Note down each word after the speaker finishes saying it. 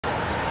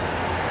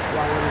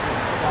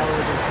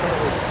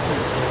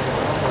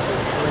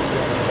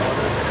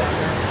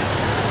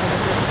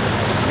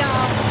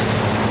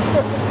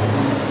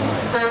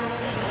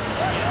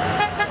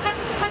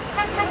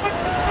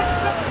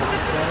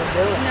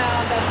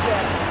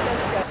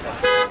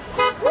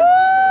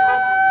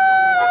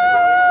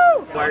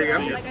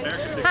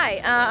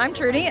Hi, I'm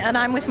Trudy, and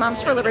I'm with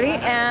Moms for Liberty,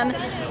 and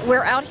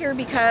we're out here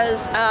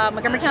because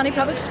Montgomery County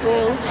Public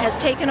Schools has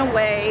taken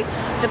away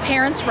the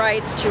parents'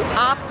 rights to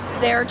opt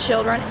their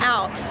children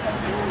out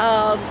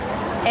of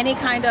any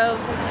kind of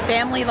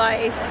family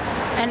life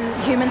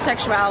and human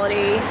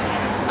sexuality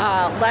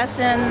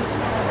lessons.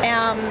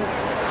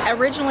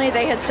 Originally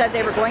they had said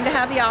they were going to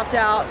have the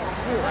opt-out,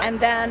 and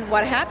then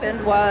what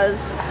happened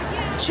was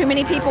too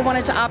many people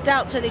wanted to opt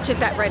out, so they took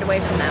that right away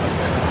from them.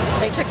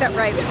 They took that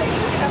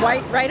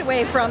right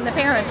away from the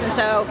parents, and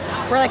so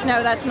we're like,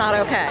 no, that's not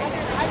okay.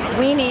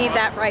 We need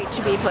that right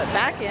to be put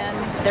back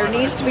in. There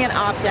needs to be an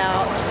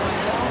opt-out.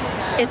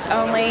 It's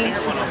only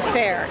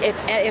fair.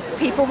 If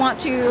people want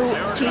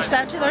to teach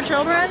that to their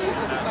children,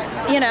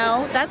 you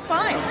know, that's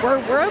fine.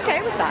 We're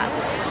okay with that.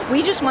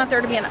 We just want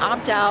there to be an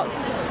opt-out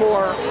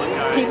for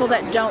people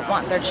that don't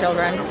want their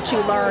children to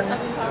learn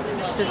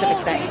specific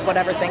things,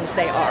 whatever things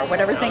they are,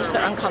 whatever things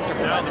they're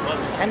uncomfortable with,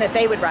 and that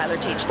they would rather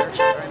teach their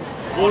children.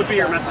 What would be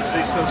your message to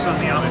these folks on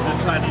the opposite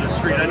side of the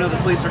street? I know the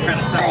police are kind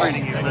of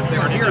separating you, but if they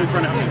were here in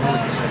front of you, what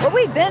would you say? Well,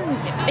 we've been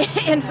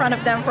in front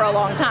of them for a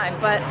long time,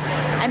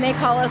 and they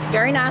call us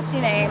very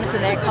nasty names,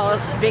 and they call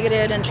us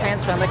bigoted and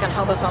transphobic and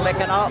homophobic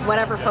and all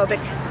whatever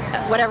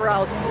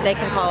else they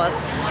can call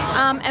us,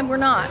 and we're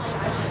not.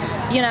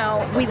 You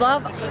know, we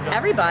love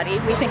everybody.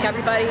 We think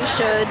everybody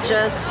should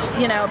just,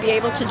 you know, be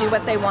able to do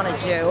what they want to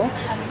do.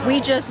 We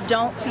just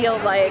don't feel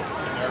like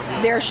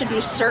there should be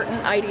certain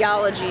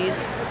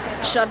ideologies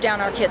shoved down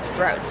our kids'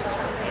 throats.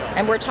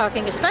 And we're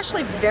talking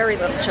especially very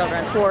little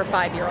children, 4 or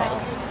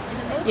 5-year-olds.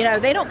 You know,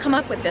 they don't come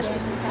up with this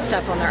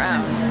stuff on their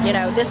own. You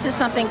know, this is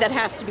something that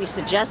has to be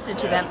suggested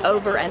to them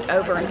over and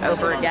over and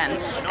over again.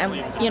 And,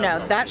 you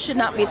know, that should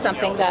not be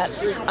something that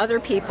other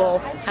people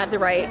have the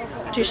right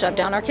to shove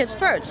down our kids'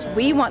 throats.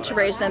 We want to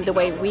raise them the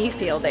way we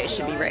feel they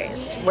should be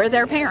raised. We're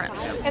their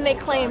parents. And they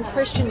claim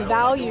Christian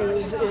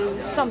values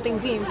is something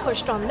being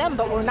pushed on them,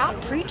 but we're not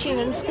preaching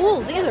in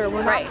schools either.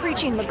 We're not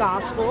preaching the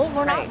gospel.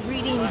 We're not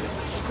reading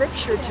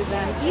scripture to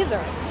them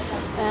either.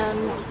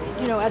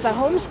 And, you know, as a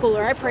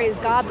homeschooler, I praise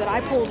God that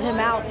I pulled him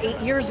out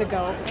 8 years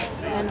ago,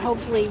 and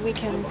hopefully we're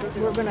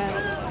going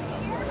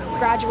to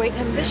graduate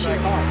him this year.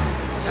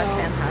 That's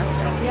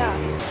fantastic.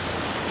 Yeah.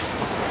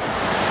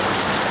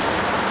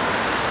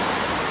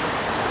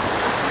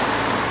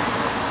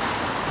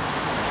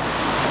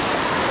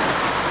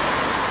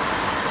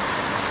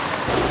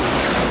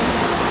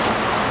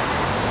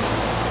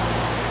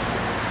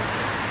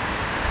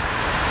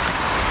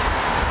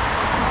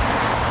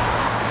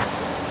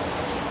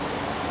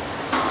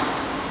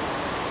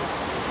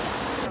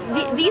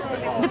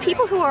 The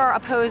people who are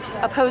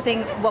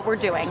opposing what we're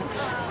doing,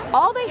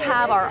 all they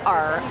have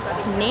are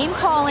name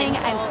calling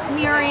and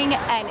smearing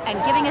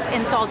and giving us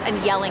insults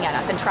and yelling at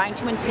us and trying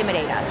to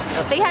intimidate us.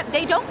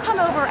 They don't come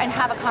over and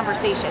have a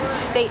conversation.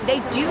 They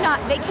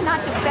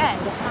cannot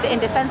defend the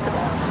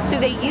indefensible. So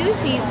they use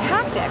these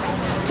tactics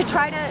to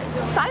try to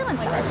silence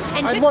us.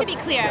 And just to be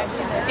clear,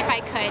 if I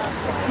could,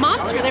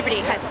 Moms for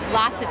Liberty has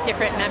lots of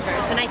different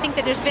members, and I think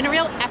that there's been a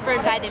real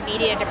effort by the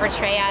media to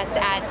portray us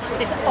as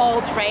this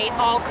alt-right,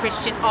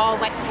 all-Christian,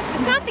 all-white.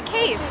 It's not the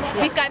case.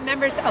 We've got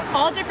members of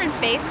all different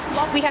faiths.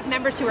 We have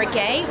members who are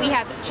gay. We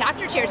have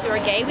chapter chairs who are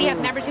gay. We have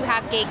members who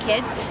have gay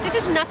kids. This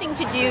has nothing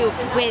to do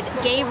with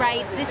gay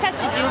rights. This has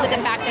to do with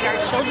the fact that our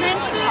children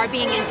are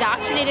being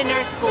indoctrinated in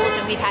our schools,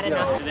 and we've had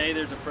enough. Today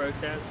there's a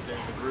protest. There's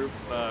a group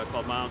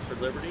called Moms for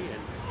Liberty and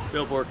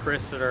Billboard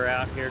Chris that are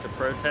out here to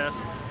protest.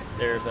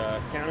 There's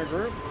a counter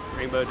group,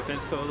 Rainbow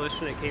Defense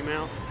Coalition, that came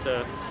out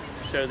to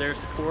show their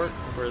support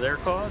for their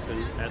cause,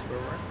 and that's where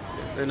we're at.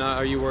 And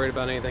are you worried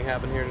about anything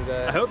happening here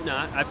today? I hope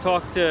not. I've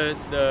talked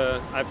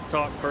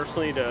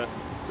personally to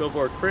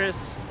Billboard Chris,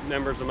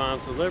 members of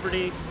Moms for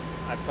Liberty.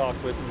 I've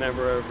talked with a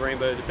member of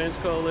Rainbow Defense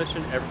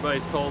Coalition.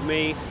 Everybody's told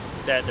me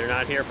that they're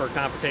not here for a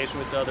confrontation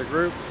with the other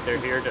group. They're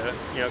here to,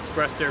 you know,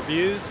 express their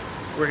views.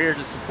 We're here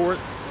to support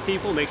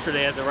people, make sure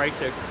they have the right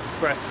to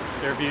express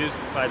their views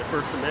by the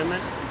First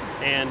Amendment,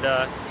 and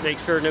make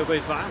sure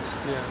nobody's violent.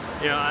 Yeah.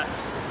 You know,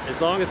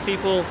 as long as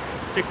people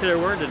stick to their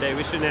word today,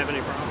 we shouldn't have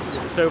any problems.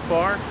 And so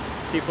far,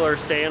 people are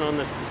staying on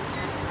the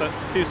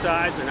two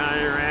sides. They're not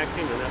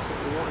interacting, and that's what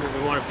we want.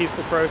 We want a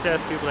peaceful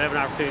protest, people to have an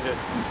opportunity to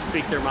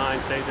speak their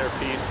mind, say their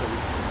piece, and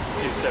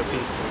do so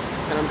peacefully.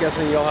 And I'm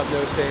guessing y'all have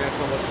no stance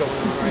on what's going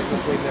on, right,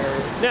 between their...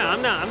 No,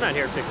 I'm not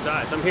here to pick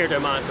sides. I'm here to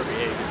monitor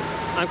behavior.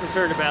 I'm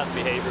concerned about the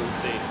behavior we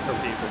see from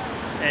people.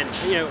 And,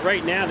 you know,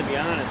 right now, to be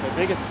honest, the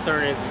biggest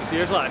concern is you see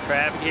there's a lot of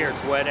traffic here.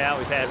 It's wet out.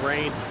 We've had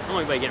rain. I don't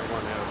want anybody getting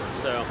run over.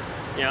 So,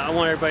 you know, I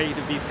want everybody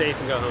to be safe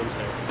and go home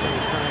safe.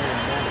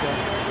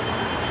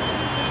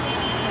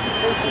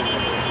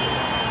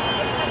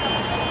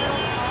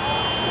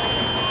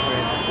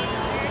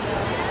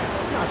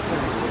 Not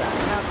saying that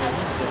happened.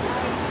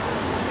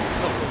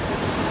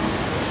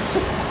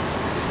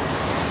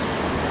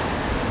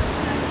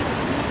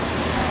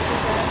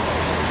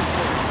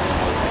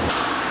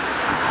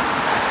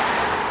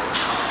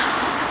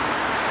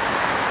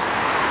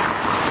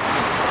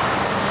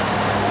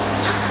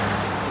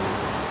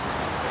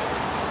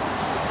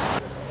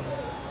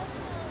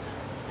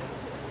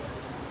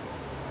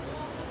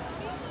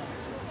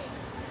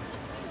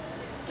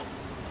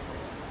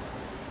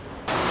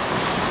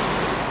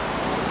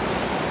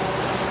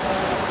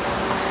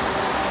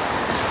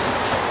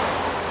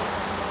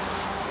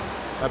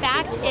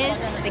 Fact is,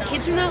 the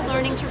kids are not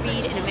learning to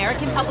read in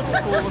American public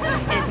schools,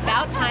 and it's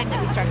about time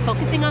that we start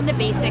focusing on the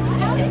basics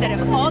instead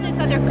of all this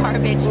other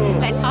garbage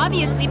that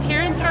obviously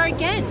parents are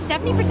against.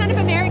 70% of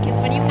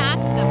Americans, when you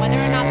ask them whether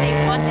or not they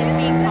want this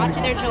being taught to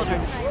their children,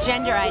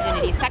 gender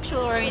identity,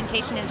 sexual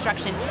orientation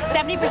instruction,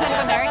 70%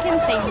 of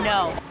Americans say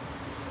no.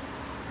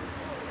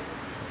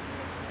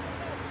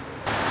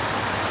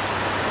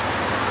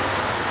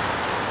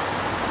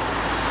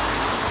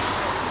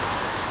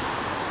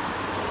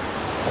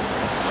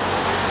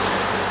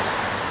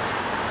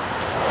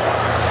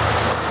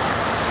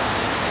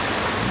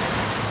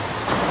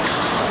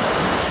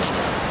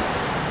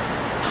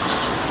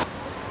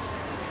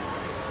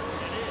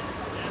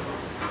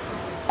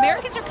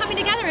 Americans are coming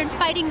together and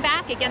fighting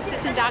back against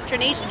this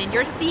indoctrination, and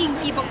you're seeing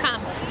people come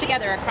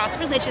together across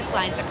religious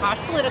lines, across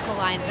political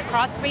lines,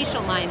 across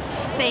racial lines,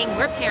 saying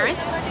we're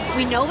parents,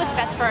 we know what's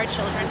best for our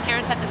children,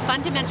 parents have the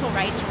fundamental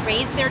right to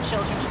raise their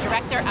children, to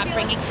direct their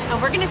upbringing,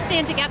 and we're going to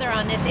stand together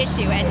on this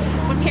issue. And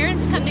when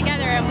parents come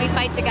together and we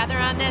fight together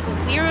on this,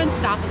 we're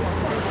unstoppable.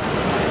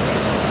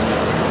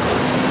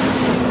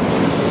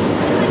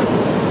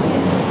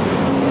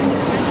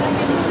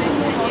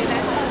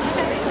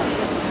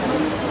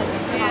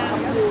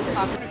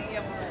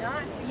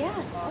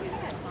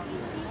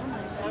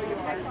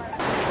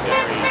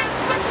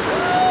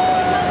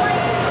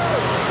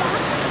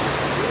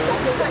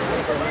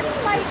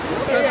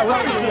 What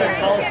specific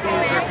policies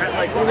are kind of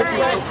like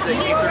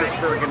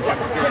Gaithersburg in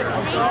particular?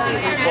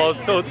 Well,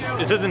 so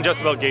this isn't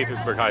just about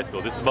Gaithersburg High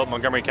School. This is about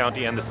Montgomery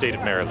County and the state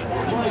of Maryland.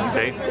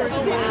 Okay,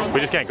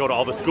 we just can't go to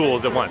all the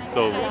schools at once,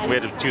 so we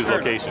had to choose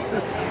location.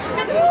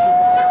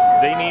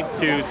 They need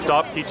to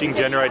stop teaching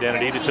gender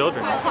identity to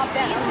children.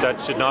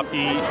 That should not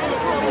be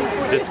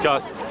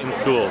discussed in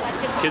schools.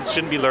 Kids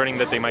shouldn't be learning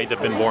that they might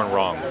have been born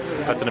wrong.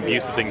 That's an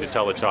abusive thing to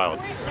tell a child.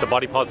 The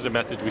body positive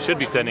message we should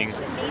be sending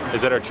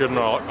is that our children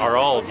are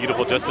all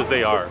beautiful just as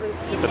they are.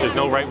 That there's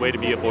no right way to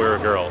be a boy or a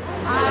girl.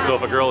 And so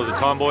if a girl is a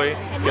tomboy,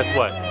 guess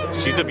what?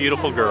 She's a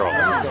beautiful girl.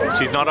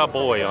 She's not a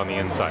boy on the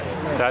inside.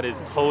 That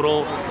is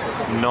total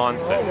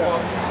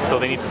nonsense. So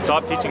they need to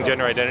stop teaching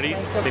gender identity.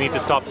 They need to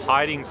stop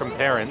hiding from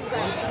parents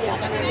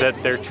that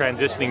they're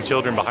transitioning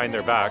children behind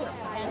their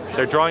backs.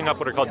 They're drawing up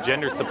what are called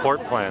gender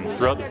support plans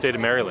throughout the state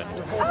of Maryland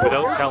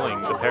without telling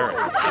the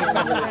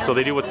parent. So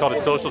they do what's called a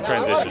social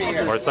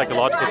transition or a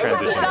psychological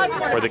transition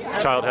where the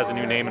child has a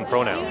new name and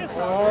pronouns.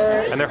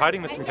 And they're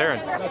hiding this from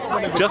parents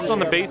just on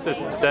the basis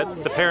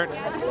that the parent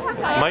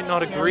might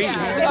not agree,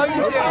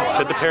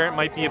 that the parent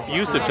might be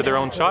abusive to their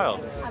own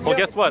child. Well,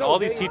 guess what? All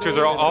these teachers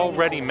are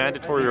already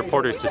mandatory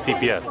reporters to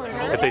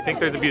CPS. If they think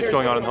there's abuse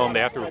going on in the home, they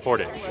have to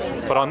report it.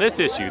 But on this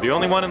issue, the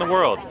only one in the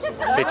world,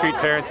 they treat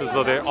parents as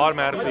though they're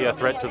automatically a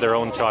threat to their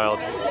own child,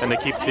 and they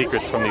keep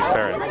secrets from these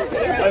parents.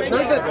 I've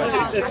heard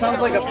that it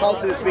sounds like a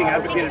policy that's being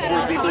advocated for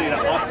is the ability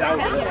to opt out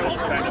of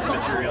this kind of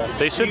material.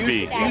 They should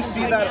be. Do you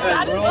see that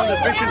as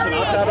sufficient an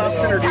opt-out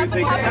option, or do you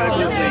think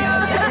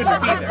categorically it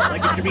shouldn't be there?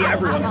 Like it should be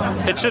everyone's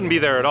option? It shouldn't be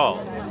there at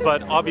all.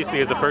 But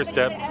obviously, as a first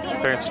step,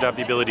 parents should have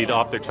the ability to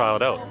opt their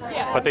child out.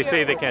 But they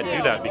say they can't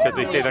do that because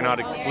they say they're not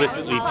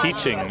explicitly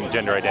teaching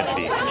gender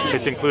identity.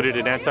 It's included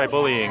in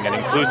anti-bullying and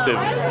inclusive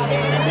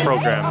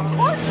programs,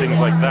 things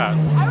like that.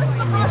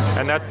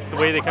 And that's the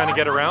way they kind of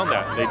get around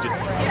that.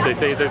 They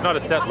say there's not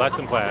a set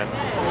lesson plan.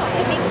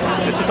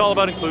 It's just all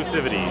about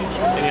inclusivity.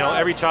 And, you know,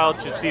 every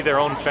child should see their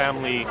own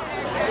family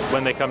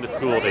when they come to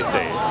school, they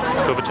say.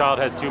 So if a child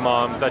has two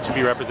moms, that should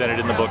be represented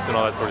in the books and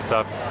all that sort of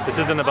stuff. This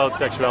isn't about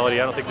sexuality.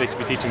 I don't think they should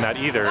be teaching that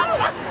either.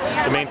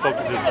 The main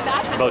focus is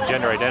about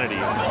gender identity.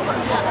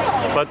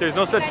 But there's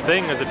no such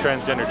thing as a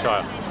transgender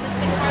child.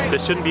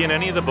 This shouldn't be in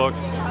any of the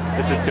books.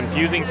 This is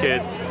confusing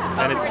kids,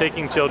 and it's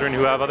taking children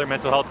who have other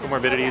mental health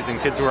comorbidities and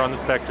kids who are on the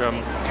spectrum,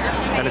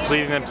 and it's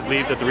leading them to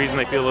believe that the reason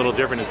they feel a little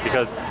different is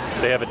because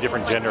they have a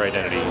different gender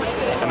identity,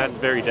 and that's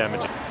very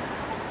damaging.